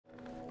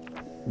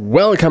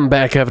Welcome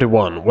back,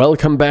 everyone.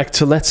 Welcome back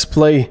to Let's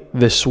Play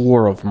This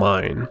War of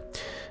Mine.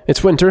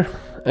 It's winter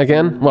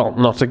again. Well,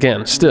 not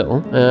again,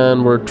 still.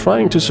 And we're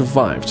trying to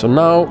survive. So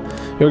now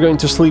you're going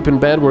to sleep in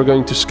bed. We're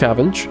going to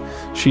scavenge.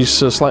 She's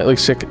slightly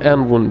sick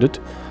and wounded.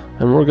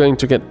 And we're going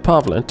to get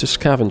Pavle to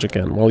scavenge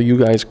again while you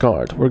guys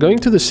guard. We're going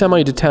to the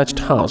semi-detached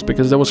house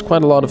because there was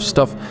quite a lot of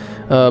stuff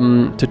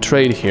to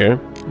trade here.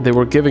 They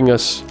were giving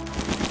us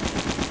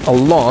a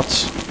lot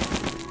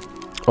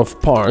of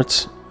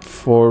parts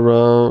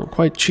for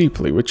quite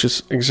cheaply, which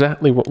is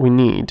exactly what we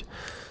need.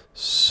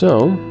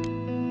 So,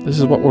 this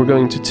is what we're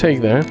going to take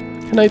there.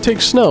 Can I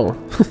take snow?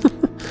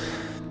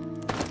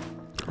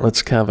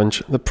 Let's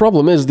scavenge. The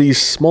problem is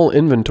these small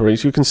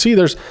inventories. You can see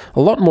there's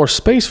a lot more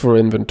space for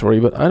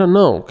inventory, but I don't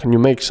know. Can you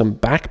make some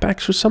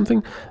backpacks or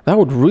something? That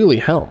would really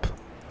help.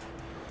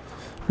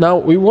 Now,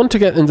 we want to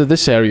get into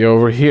this area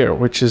over here,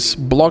 which is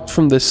blocked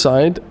from this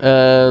side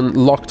and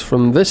locked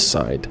from this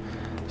side.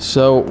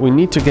 So, we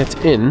need to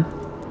get in.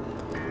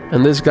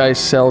 And this guy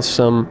sells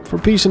some for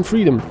peace and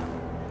freedom.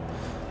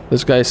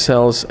 This guy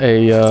sells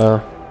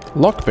a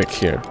lockpick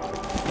here.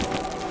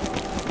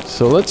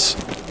 So let's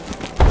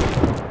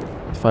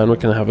find we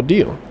can have a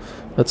deal.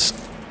 Let's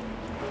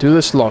do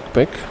this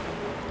lockpick.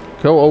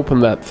 Go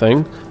open that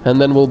thing, and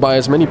then we'll buy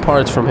as many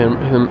parts from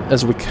him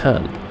as we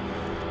can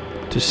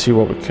to see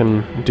what we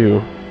can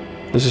do.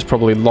 This is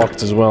probably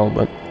locked as well,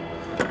 but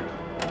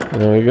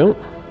there we go.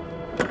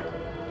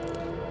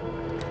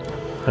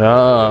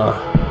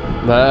 Ah.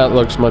 That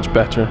looks much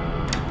better.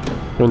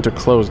 I'm going to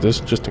close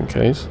this just in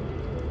case.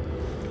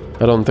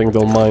 I don't think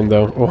they'll mind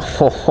though.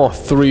 Oh,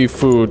 3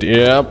 food.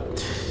 Yep.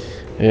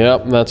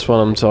 Yep, that's what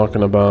I'm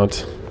talking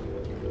about.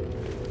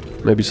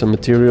 Maybe some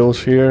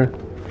materials here.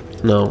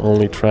 No,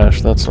 only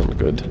trash. That's not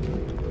good.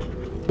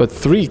 But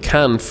 3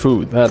 canned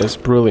food. That is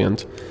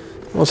brilliant.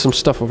 Well, some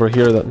stuff over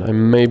here that I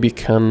maybe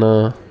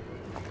can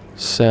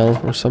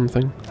sell or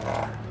something.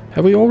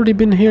 Have we already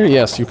been here?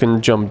 Yes, you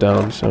can jump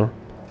down, so...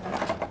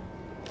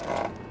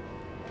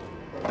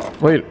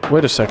 Wait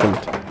a second.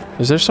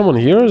 Is there someone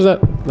here, or is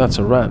that's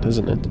a rat,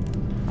 isn't it?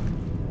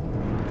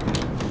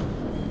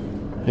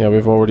 Yeah,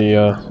 we've already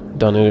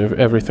done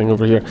everything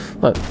over here.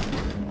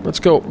 Let's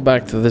go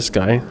back to this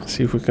guy,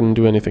 see if we can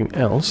do anything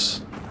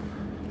else.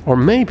 Or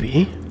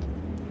maybe...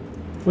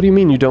 What do you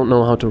mean you don't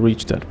know how to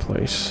reach that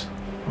place?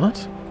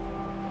 What?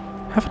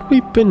 Haven't we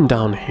been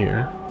down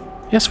here?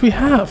 Yes, we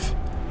have!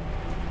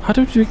 How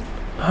did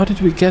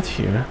we get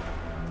here?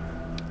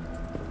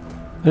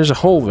 There's a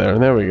hole there.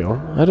 There we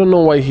go. I don't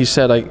know why he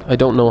said I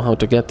don't know how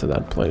to get to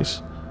that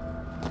place.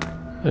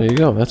 There you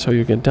go. That's how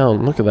you get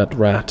down. Look at that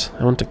rat.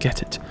 I want to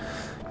get it.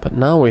 But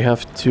now we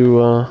have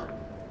to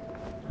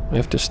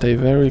stay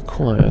very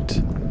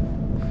quiet.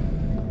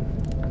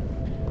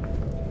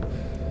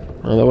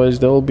 Otherwise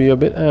they'll be a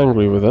bit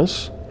angry with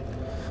us.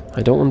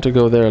 I don't want to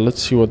go there.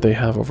 Let's see what they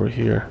have over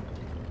here.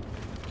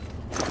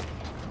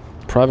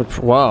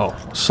 Wow.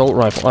 Assault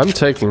rifle. I'm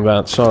taking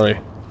that. Sorry.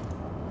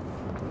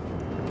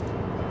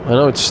 I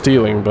know it's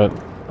stealing, but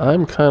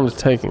I'm kind of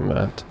taking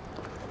that.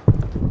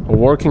 A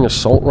working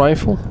assault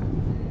rifle?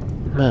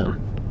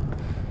 Man.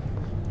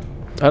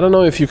 I don't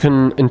know if you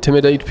can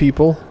intimidate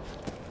people,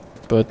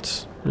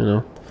 but, you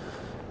know.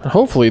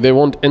 Hopefully they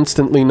won't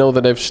instantly know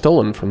that I've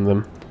stolen from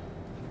them.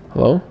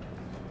 Hello?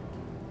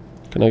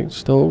 Can I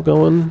still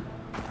go and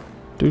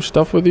do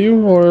stuff with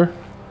you, or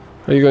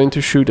are you going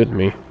to shoot at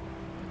me?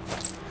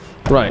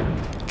 Right.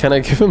 Can I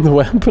give him the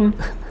weapon?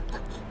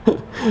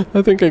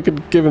 I think I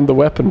could give him the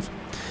weapon.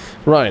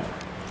 Right.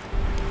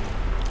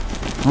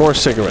 More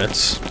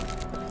cigarettes.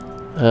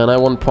 And I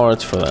want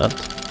parts for that.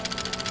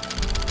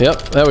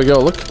 Yep, there we go.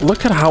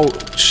 Look at how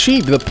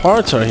cheap the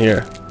parts are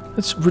here.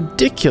 It's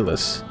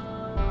ridiculous.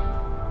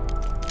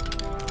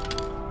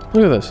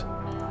 Look at this.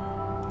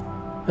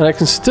 And I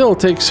can still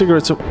take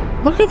cigarettes.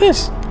 Look at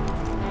this.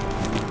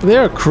 They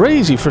are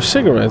crazy for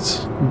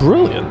cigarettes.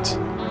 Brilliant.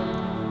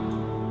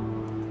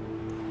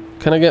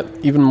 Can I get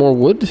even more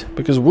wood?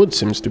 Because wood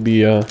seems to be,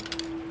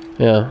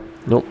 yeah,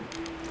 nope.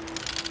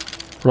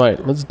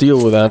 Right, let's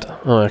deal with that.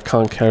 Oh, I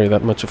can't carry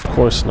that much, of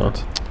course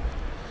not.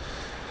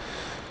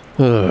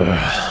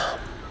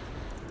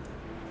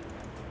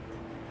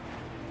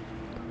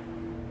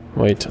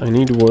 Wait, I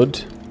need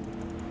wood,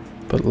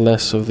 but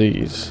less of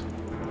these.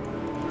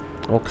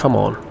 Oh, come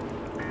on.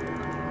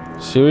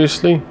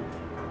 Seriously?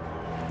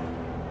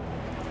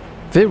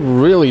 They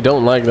really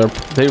don't like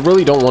they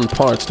really don't want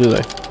parts, do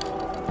they?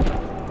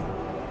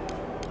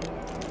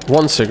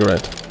 1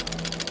 cigarette.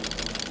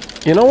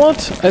 You know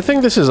what? I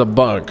think this is a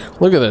bug.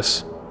 Look at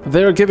this.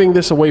 They're giving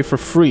this away for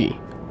free.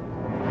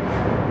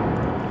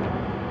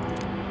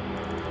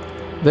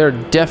 They're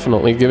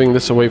definitely giving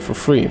this away for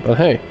free. But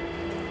hey,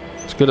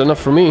 it's good enough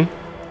for me.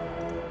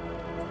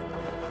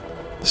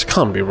 This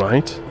can't be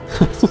right.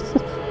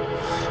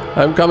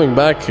 I'm coming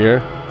back here.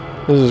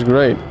 This is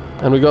great.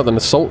 And we got an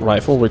assault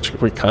rifle, which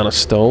we kind of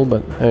stole,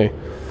 but hey,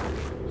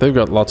 they've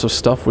got lots of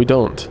stuff we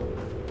don't.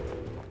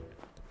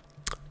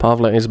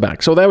 Pavle is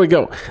back. So there we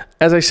go.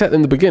 As I said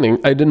in the beginning,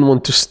 I didn't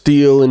want to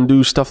steal and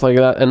do stuff like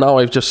that, and now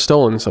I've just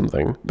stolen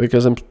something,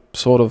 because I'm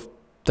sort of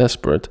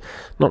desperate.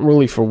 Not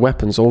really for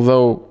weapons,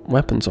 although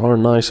weapons are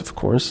nice, of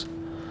course.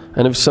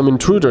 And if some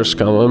intruders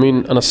come, I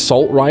mean, an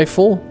assault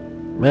rifle?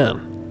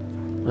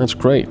 Man, that's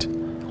great.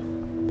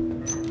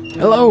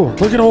 Hello,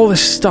 look at all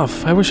this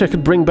stuff. I wish I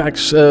could bring back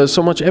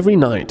so much every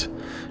night.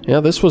 Yeah,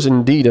 this was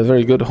indeed a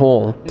very good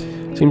haul.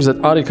 Seems that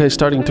Arika is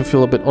starting to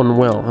feel a bit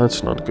unwell.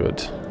 That's not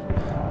good.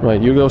 Right,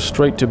 you go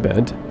straight to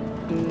bed.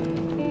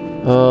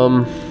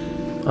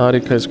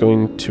 Arika is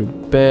going to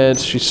bed.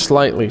 She's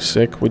slightly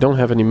sick. We don't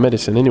have any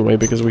medicine anyway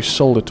because we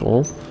sold it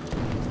all.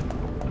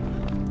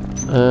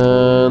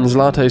 And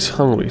Zlata is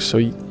hungry, so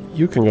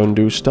you can go and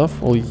do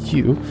stuff. Or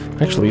you...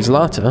 Actually,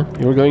 Zlata,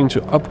 you're going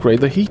to upgrade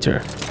the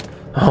heater.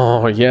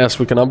 Oh, yes,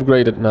 we can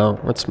upgrade it now.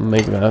 Let's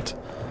make that.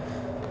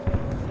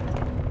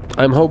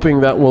 I'm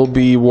hoping that will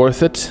be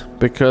worth it,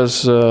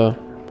 because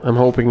I'm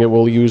hoping it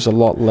will use a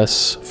lot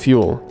less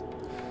fuel.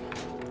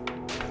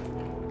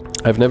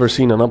 I've never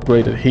seen an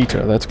upgraded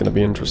heater. That's going to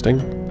be interesting.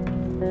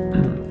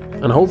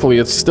 And hopefully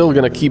it's still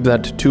going to keep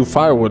that 2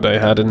 firewood I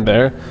had in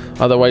there.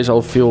 Otherwise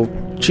I'll feel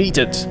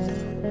cheated.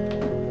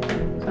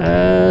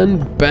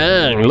 And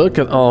bang! Look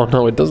at... Oh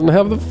no, it doesn't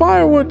have the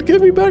firewood!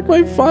 Give me back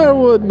my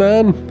firewood,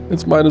 man!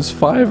 It's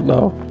 -5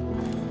 now.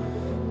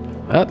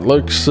 That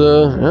looks...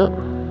 yeah.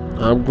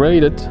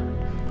 Upgrade it.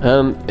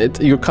 And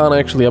you can't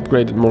actually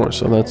upgrade it more,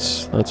 so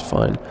that's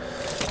fine.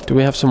 Do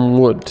we have some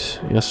wood?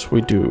 Yes,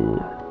 we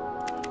do.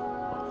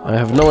 I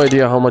have no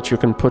idea how much you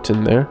can put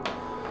in there,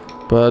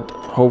 but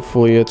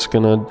hopefully it's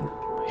gonna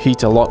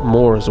heat a lot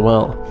more as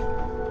well.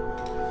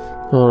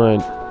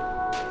 Alright.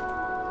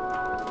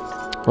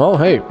 Well,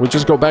 hey, we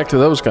just go back to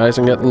those guys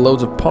and get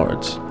loads of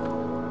parts.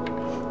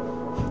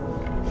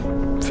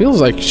 Feels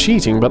like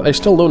cheating, but I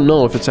still don't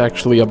know if it's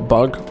actually a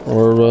bug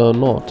or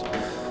not.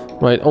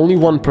 Right, only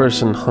one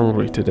person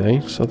hungry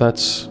today, so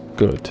that's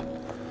good.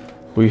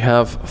 We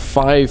have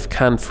 5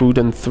 canned food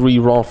and 3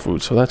 raw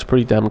food, so that's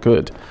pretty damn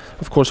good.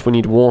 Of course, we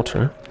need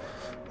water.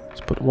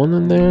 Let's put 1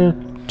 in there,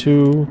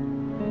 2,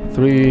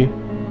 3,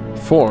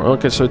 4.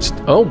 Okay, so it's...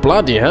 Oh,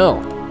 bloody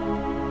hell!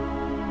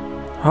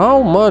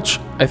 How much?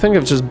 I think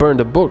I've just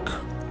burned a book.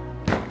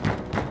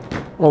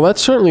 Well,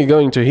 that's certainly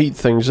going to heat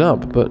things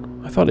up, but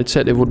I thought it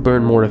said it would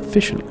burn more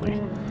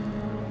efficiently.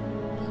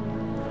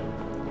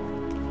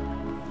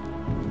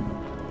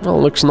 Oh,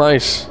 it looks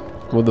nice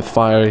with the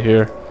fire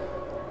here.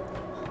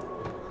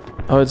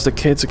 Oh, it's the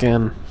kids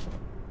again.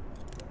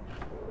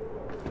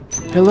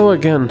 Hello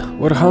again.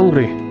 We're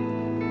hungry.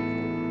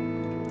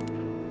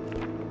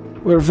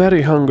 We're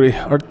very hungry.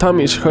 Our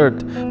tummies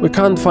hurt. We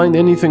can't find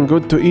anything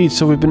good to eat,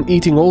 so we've been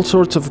eating all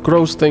sorts of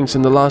gross things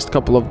in the last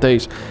couple of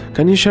days.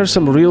 Can you share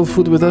some real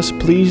food with us,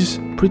 please?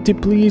 Pretty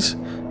please?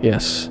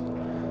 Yes.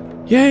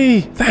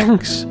 Yay!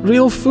 Thanks!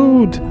 Real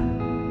food!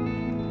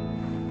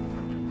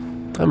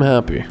 I'm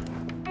happy.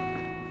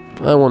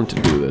 I want to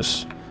do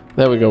this.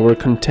 There we go, we're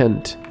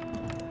content.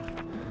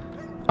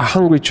 A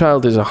hungry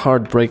child is a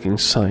heartbreaking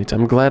sight.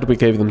 I'm glad we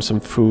gave them some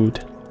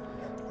food.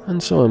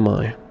 And so am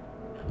I.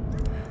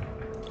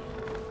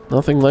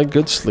 Nothing like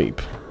good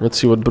sleep. Let's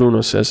see what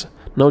Bruno says.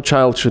 No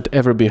child should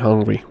ever be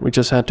hungry. We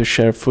just had to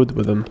share food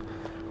with them.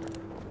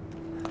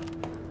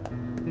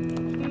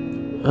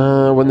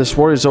 When this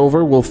war is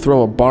over, we'll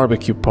throw a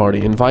barbecue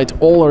party. Invite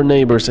all our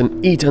neighbors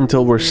and eat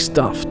until we're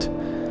stuffed.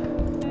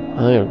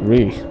 I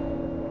agree.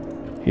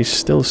 He's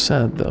still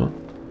sad, though.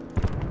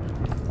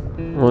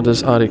 What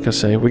does Arika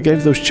say? We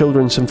gave those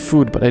children some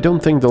food, but I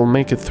don't think they'll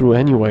make it through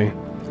anyway.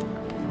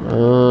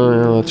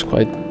 Yeah, that's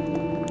quite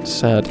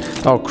sad.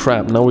 Oh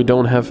crap, now we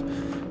don't have...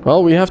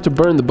 Well, we have to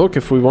burn the book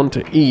if we want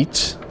to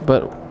eat,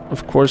 but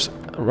of course,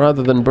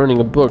 rather than burning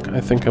a book, I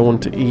think I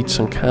want to eat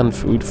some canned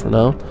food for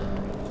now.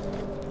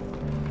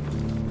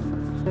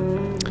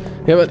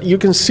 Yeah, but you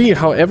can see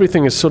how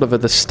everything is sort of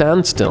at a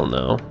standstill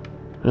now,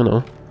 you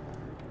know.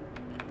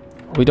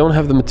 We don't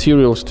have the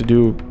materials to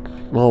do,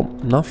 well,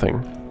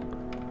 nothing.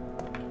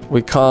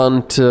 We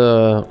can't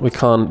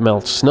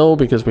melt snow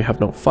because we have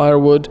no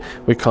firewood.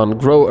 We can't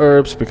grow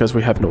herbs because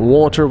we have no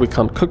water. We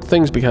can't cook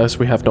things because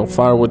we have no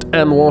firewood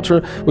and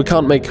water. We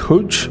can't make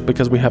hooch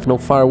because we have no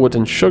firewood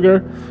and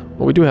sugar.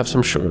 Well, we do have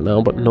some sugar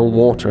now, but no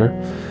water.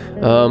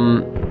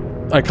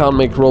 I can't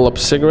make roll-up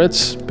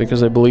cigarettes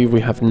because I believe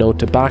we have no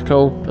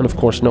tobacco. And of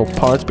course no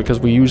parts because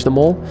we use them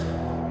all.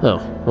 Oh,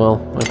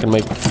 well, I can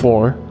make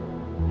 4.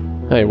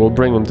 Hey, we'll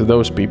bring them to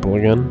those people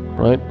again,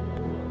 right?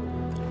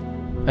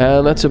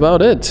 And that's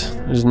about it.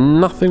 There's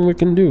nothing we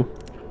can do.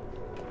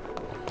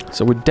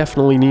 So we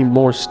definitely need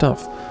more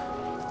stuff.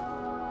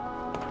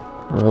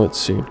 Well, let's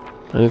see.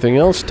 Anything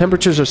else?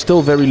 Temperatures are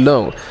still very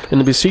low. In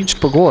the besieged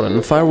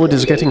Pogoran, firewood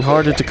is getting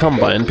harder to come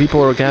by and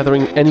people are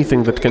gathering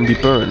anything that can be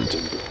burned.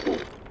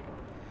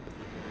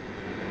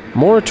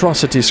 More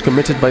atrocities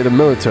committed by the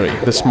military.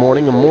 This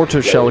morning a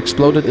mortar shell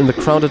exploded in the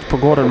crowded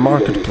Pogoran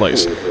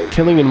marketplace,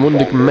 killing and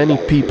wounding many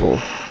people.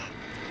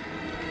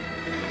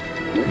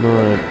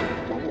 Alright.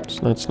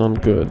 So that's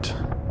not good.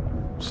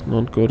 It's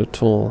not good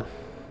at all.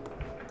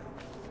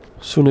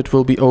 Soon it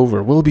will be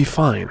over. We'll be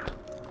fine.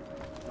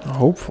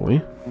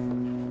 Hopefully.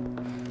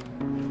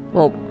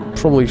 Well,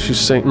 Probably she's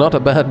saying, not a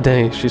bad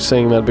day, she's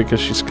saying that because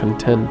she's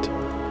content.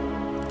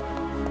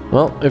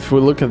 Well, if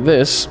we look at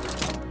this,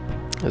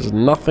 there's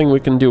nothing we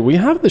can do. We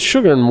have the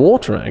sugar and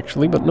water,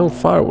 actually, but no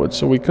firewood,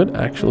 so we could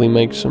actually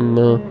make some,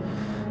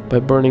 by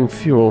burning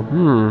fuel.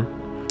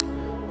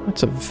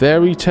 That's a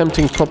very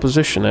tempting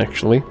proposition,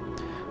 actually,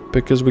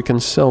 because we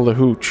can sell the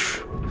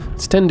hooch.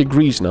 It's 10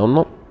 degrees now,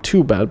 not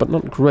too bad, but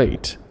not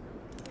great.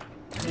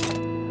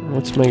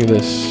 Let's make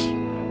this.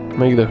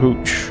 Make the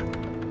hooch.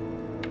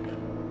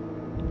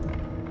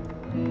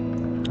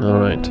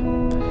 Alright.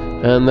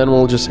 And then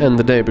we'll just end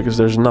the day, because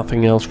there's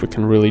nothing else we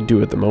can really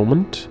do at the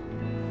moment.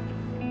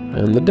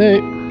 End the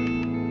day.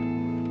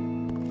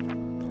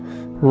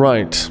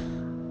 Right.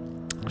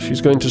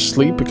 She's going to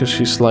sleep because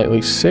she's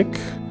slightly sick.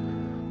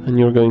 And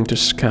you're going to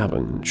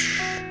scavenge.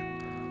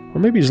 Or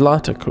maybe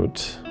Zlata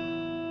could.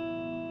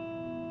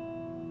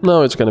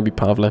 No, it's gonna be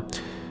Pavle.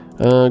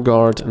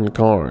 Guard and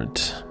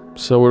guard.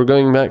 So we're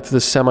going back to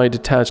the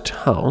semi-detached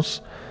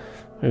house.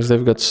 Because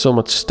they've got so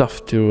much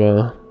stuff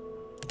to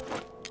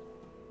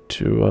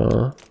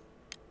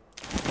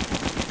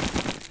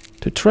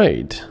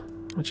trade.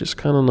 Which is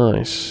kind of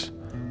nice.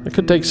 I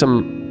could take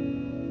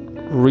some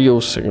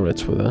real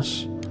cigarettes with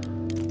us.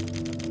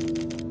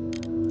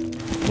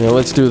 Yeah,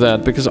 let's do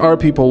that, because our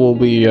people will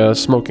be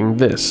smoking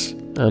this,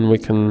 and we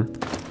can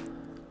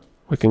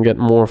get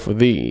more for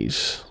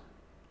these.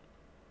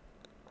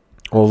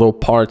 Although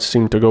parts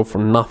seem to go for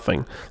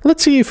nothing.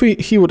 Let's see if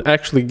he would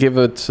actually give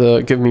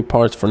me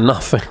parts for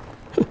nothing.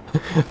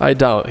 I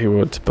doubt he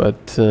would,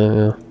 but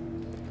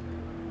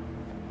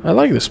I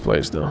like this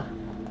place though.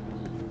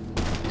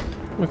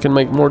 We can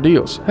make more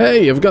deals.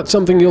 Hey, I've got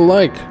something you'll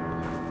like.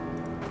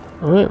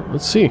 Alright,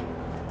 let's see.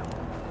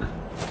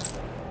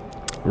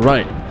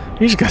 Right.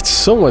 He's got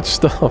so much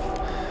stuff.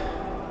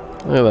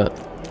 Look at that.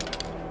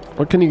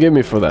 What can you give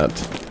me for that?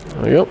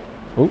 There we go.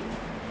 Oh.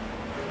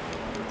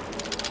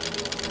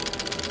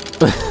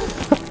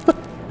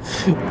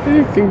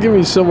 You can give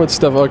me so much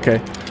stuff.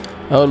 Okay.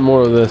 I want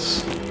more of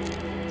this.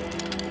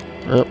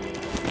 Oh.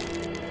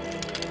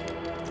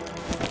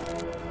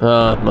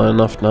 Ah, not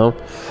enough now.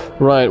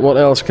 Right, what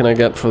else can I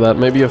get for that?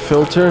 Maybe a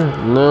filter?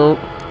 No.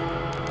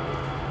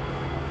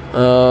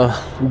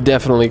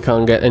 Definitely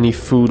can't get any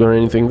food or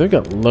anything. They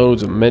got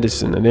loads of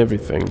medicine and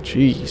everything.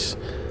 Jeez.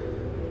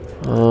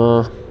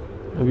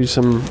 Maybe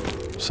some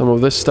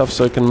of this stuff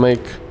so I can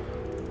make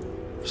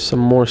some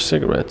more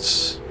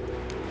cigarettes.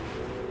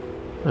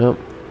 Yep.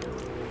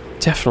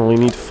 Definitely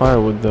need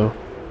firewood though.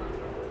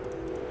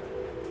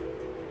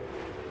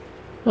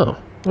 Oh,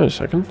 wait a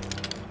second.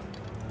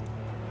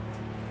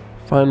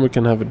 Fine, we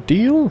can have a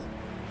deal.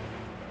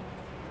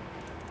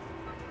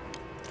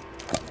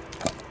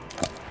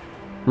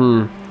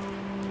 Yeah,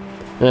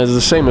 it's the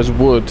same as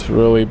wood,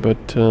 really,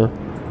 but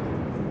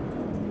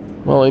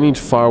well, I need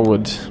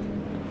firewood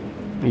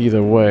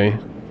either way.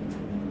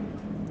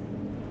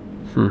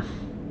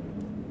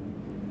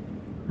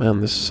 Man,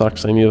 this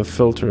sucks. I need a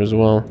filter as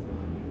well.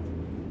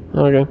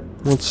 Okay,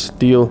 let's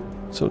deal.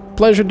 It's a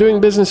pleasure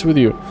doing business with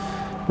you.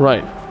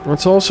 Right,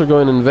 let's also go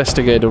and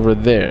investigate over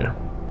there.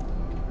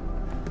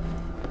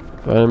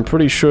 But I'm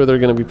pretty sure they're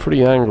gonna be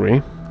pretty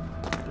angry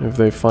if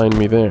they find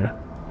me there.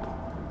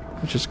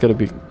 I just gotta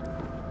be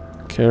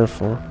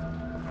careful.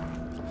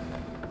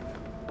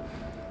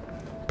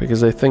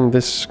 Because I think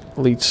this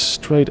leads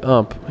straight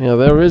up. Yeah,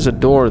 there is a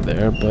door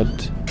there,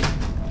 but...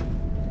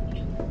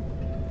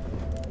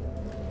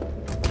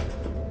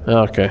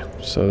 Okay,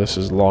 so this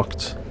is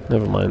locked.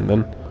 Never mind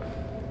then.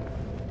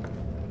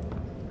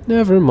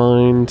 Never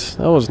mind.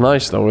 That was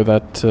nice though with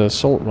that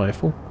assault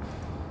rifle.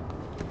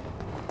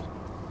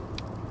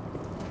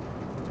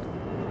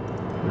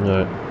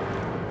 Alright.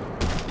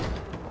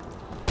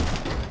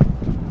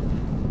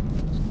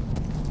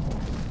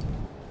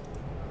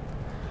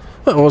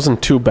 That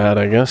wasn't too bad,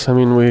 I guess. I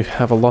mean, we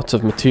have a lot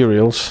of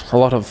materials, a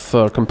lot of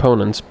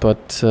components,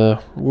 but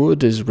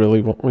wood is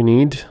really what we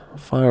need.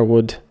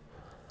 Firewood.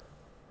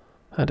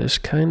 That is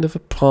kind of a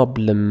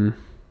problem.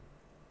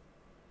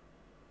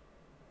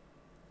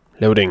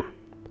 Loading.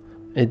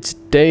 It's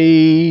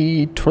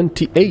day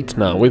 28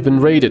 now. We've been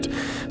raided.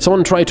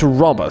 Someone tried to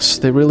rob us.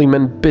 They really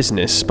meant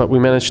business, but we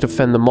managed to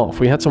fend them off.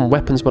 We had some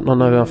weapons, but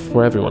not enough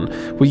for everyone.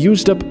 We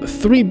used up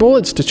 3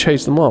 bullets to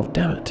chase them off.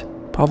 Damn it.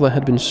 Pavla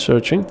had been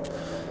searching.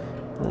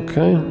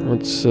 Okay,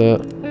 let's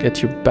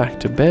get you back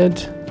to bed.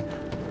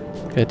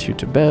 Get you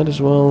to bed as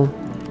well.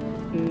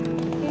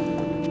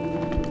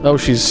 Oh,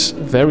 she's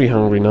very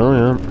hungry now,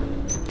 yeah.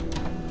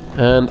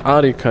 And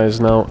Arika is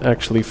now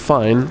actually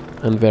fine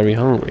and very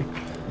hungry.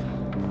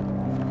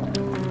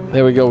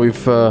 There we go,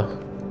 we've...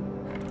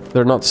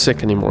 they're not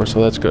sick anymore, so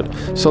that's good.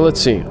 So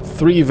let's see.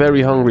 3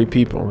 very hungry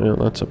people. Yeah,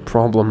 that's a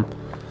problem.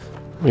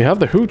 We have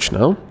the hooch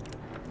now.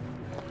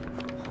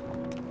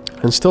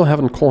 And still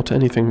haven't caught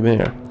anything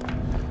there.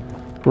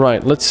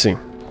 Right, let's see.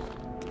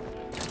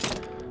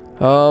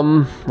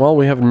 Well,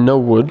 we have no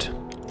wood.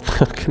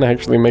 I can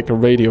actually make a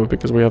radio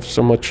because we have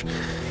so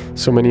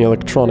many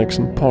electronics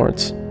and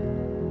parts.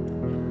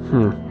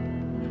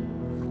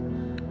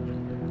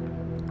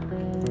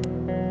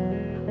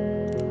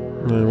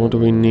 What do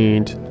we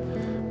need?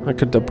 I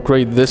could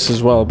upgrade this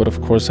as well, but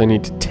of course I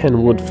need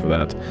 10 wood for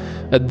that.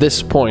 At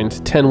this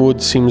point, 10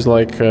 wood seems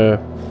like, you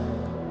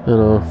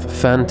know,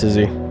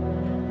 fantasy.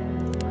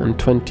 And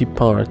 20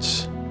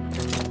 parts.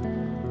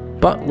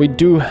 But we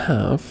do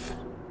have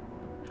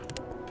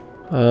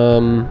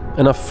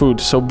enough food.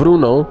 So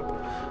Bruno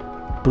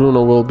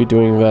will be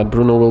doing that.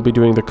 Bruno will be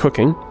doing the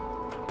cooking,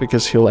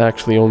 because he'll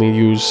actually only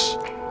use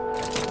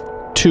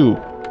 2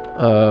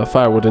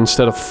 firewood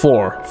instead of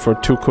 4 for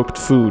 2 cooked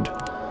food.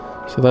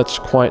 So that's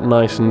quite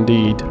nice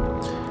indeed.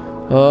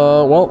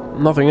 Well,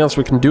 nothing else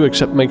we can do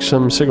except make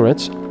some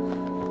cigarettes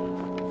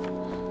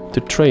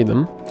to trade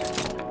them.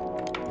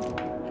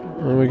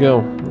 There we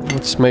go.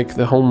 Let's make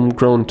the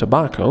homegrown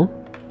tobacco.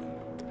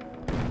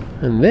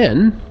 And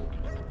then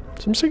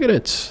some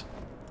cigarettes.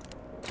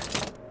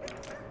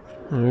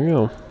 There we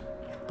go.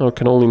 Oh, I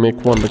can only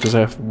make 1 because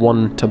I have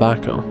 1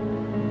 tobacco.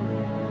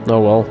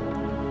 Oh well.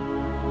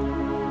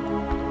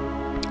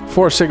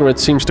 4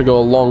 cigarettes seems to go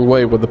a long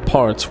way with the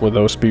parts with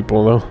those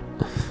people, though.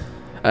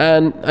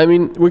 And, I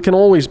mean, we can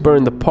always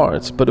burn the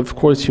parts, but of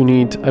course you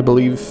need, I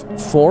believe,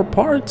 4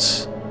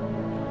 parts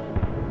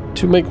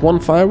to make 1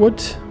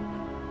 firewood?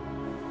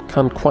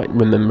 Can't quite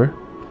remember.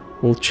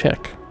 We'll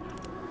check.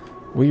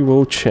 We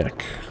will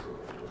check.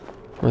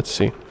 Let's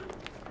see.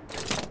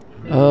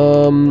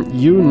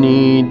 You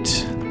need...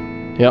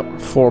 Yep,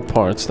 4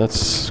 parts.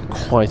 That's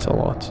quite a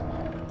lot.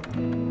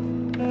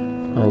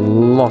 A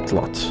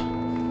lot.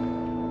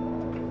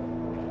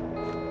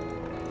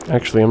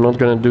 Actually, I'm not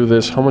gonna do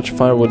this. How much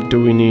firewood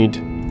do we need?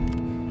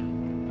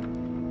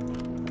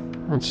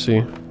 Let's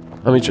see.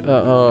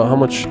 How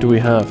much do we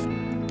have?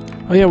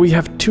 Oh yeah, we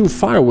have 2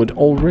 firewood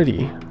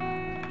already.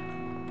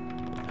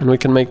 And we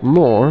can make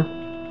more.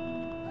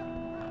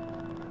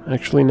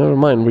 Actually, never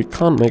mind. We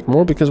can't make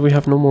more because we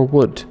have no more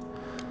wood.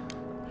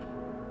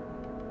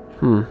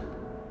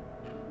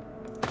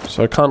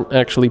 So I can't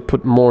actually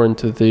put more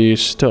into the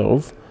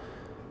stove.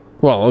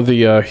 Well,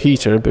 the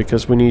heater,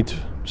 because we need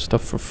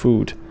stuff for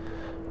food.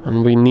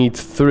 And we need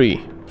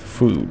 3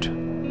 food.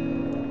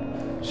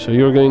 So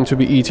you're going to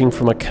be eating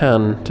from a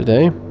can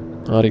today,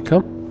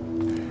 Arika.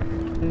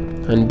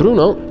 And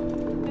Bruno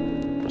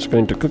is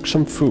going to cook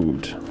some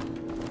food.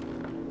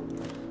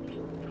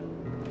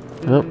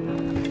 Yep.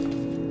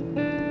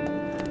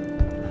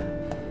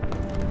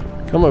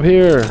 Come up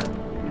here.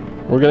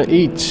 We're gonna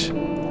eat.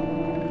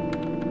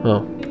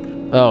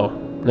 Oh,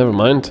 never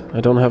mind.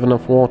 I don't have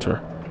enough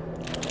water.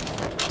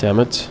 Damn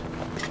it.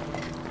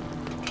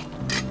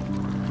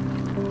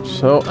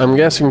 So, I'm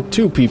guessing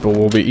 2 people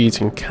will be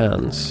eating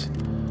cans.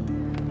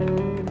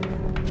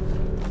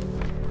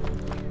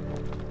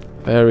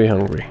 Very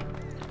hungry.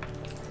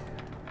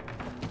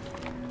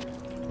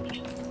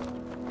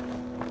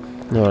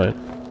 Alright.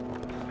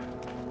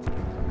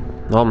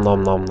 Nom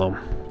nom nom nom.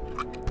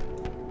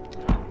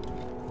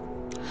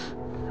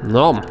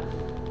 Nom.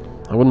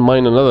 I wouldn't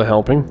mind another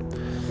helping.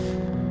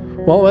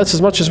 Well, that's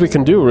as much as we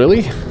can do,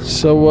 really.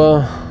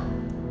 So,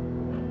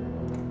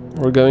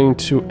 we're going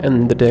to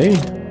end the day.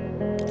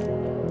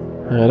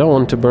 I don't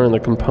want to burn the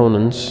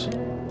components.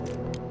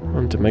 I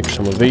want to make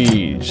some of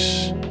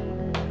these.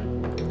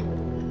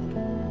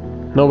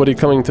 Nobody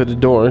coming to the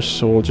doors,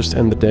 so we'll just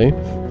end the day.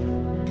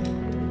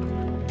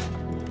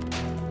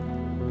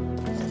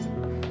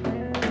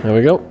 There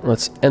we go.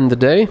 Let's end the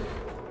day.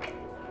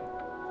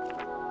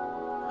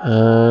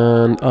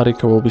 And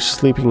Arika will be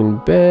sleeping in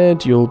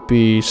bed, you'll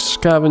be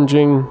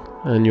scavenging,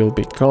 and you'll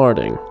be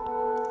guarding.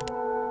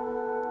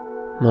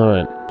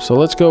 Alright, so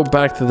let's go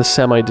back to the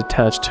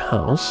semi-detached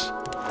house.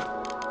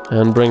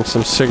 And bring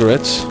some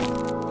cigarettes.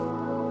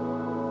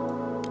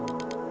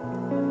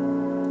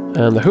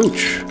 And the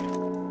hooch.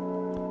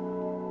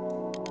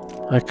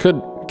 I could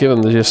give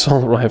him the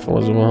assault rifle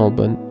as well,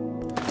 but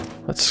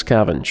let's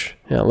scavenge.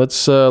 Yeah,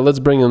 let's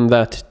bring him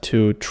that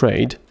to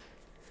trade.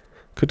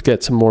 Could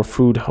get some more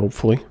food,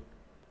 hopefully.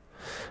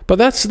 But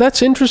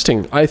that's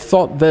interesting. I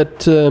thought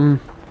that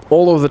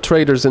all of the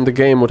traders in the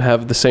game would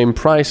have the same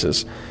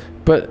prices.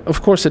 But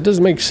of course it does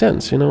make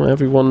sense, you know,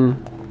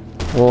 everyone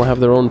will have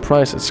their own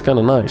price. It's kind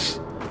of nice.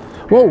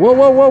 Whoa, whoa,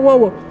 whoa, whoa, whoa,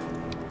 whoa!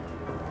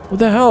 What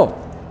the hell?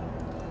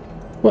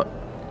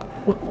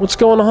 What's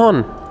going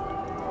on?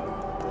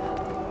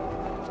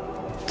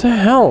 What the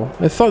hell?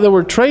 I thought they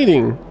were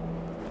trading.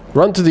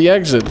 Run to the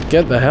exit.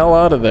 Get the hell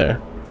out of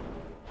there.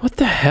 What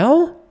the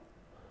hell?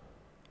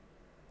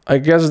 I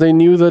guess they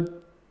knew that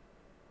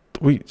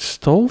we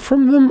stole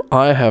from them?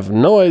 I have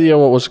no idea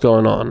what was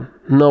going on.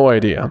 No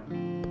idea.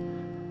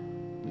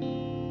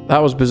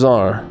 That was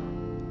bizarre.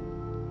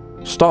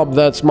 Stop,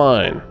 that's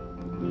mine.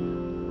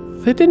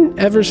 They didn't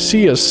ever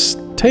see us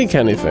take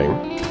anything.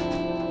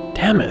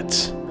 Damn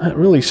it. That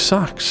really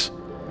sucks.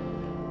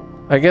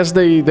 I guess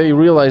they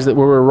realized that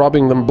we were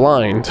robbing them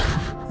blind.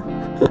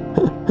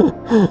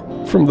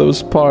 From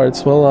those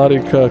parts. Well,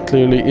 Arika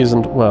clearly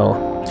isn't well.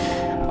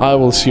 I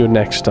will see you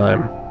next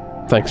time.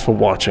 Thanks for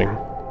watching.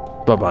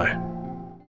 Bye-bye.